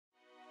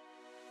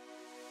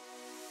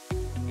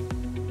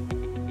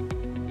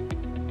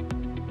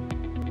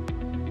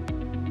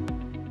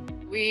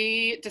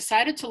We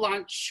decided to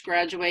launch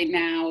Graduate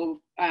now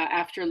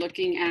after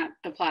looking at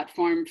the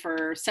platform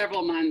for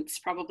several months,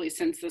 probably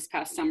since this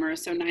past summer,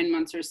 so 9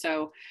 months or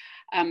so,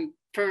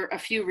 for a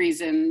few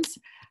reasons.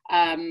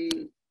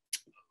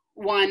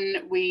 One,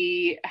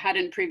 we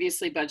hadn't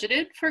previously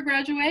budgeted for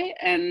Graduate,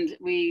 and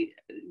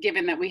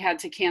given that we had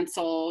to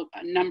cancel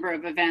a number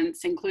of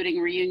events, including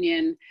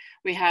Reunion,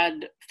 we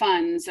had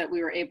funds that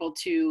we were able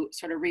to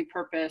sort of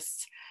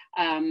repurpose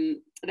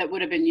that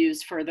would have been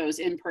used for those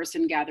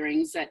in-person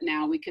gatherings that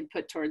now we could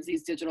put towards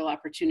these digital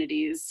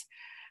opportunities.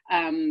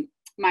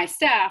 My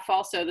staff,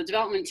 also the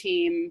development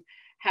team,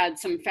 had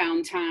some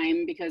found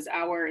time because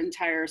our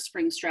entire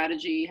spring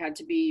strategy had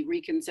to be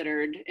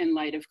reconsidered in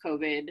light of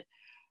COVID.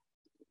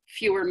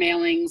 Fewer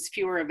mailings,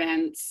 fewer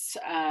events,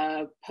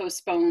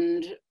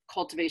 postponed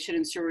cultivation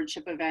and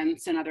stewardship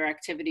events and other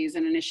activities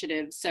and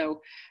initiatives.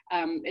 So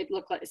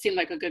it seemed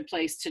like a good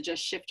place to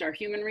just shift our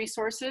human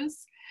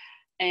resources.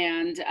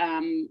 And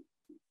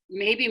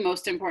maybe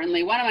most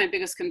importantly, one of my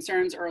biggest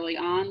concerns early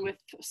on with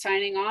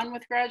signing on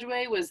with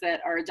Graduate was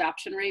that our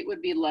adoption rate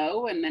would be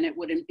low and then it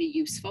wouldn't be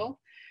useful.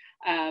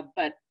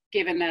 But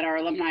given that our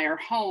alumni are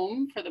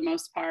home for the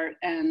most part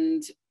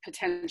and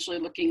potentially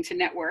looking to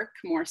network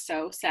more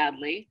so,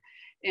 sadly,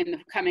 in the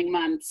coming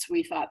months,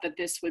 we thought that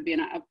this would be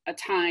a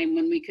time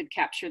when we could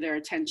capture their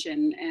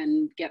attention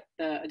and get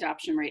the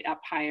adoption rate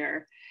up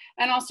higher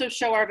and also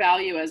show our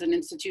value as an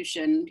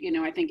institution. You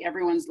know, I think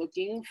everyone's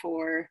looking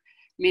for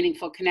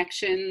meaningful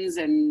connections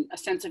and a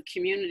sense of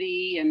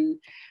community, and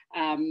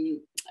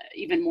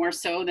even more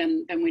so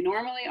than we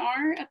normally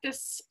are at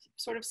this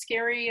sort of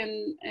scary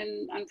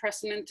and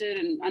unprecedented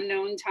and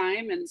unknown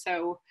time. And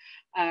so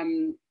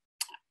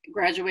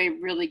Graduate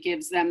really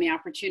gives them the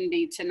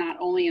opportunity to not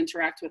only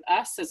interact with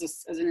us as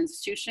an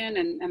institution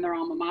and their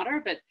alma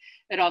mater, but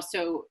it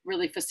also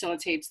really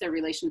facilitates their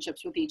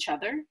relationships with each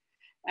other.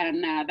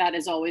 And that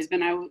has always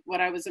been what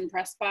I was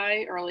impressed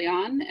by early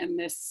on. And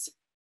this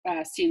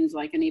seems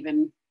like an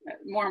even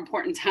more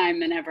important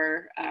time than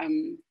ever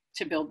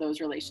to build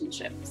those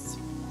relationships.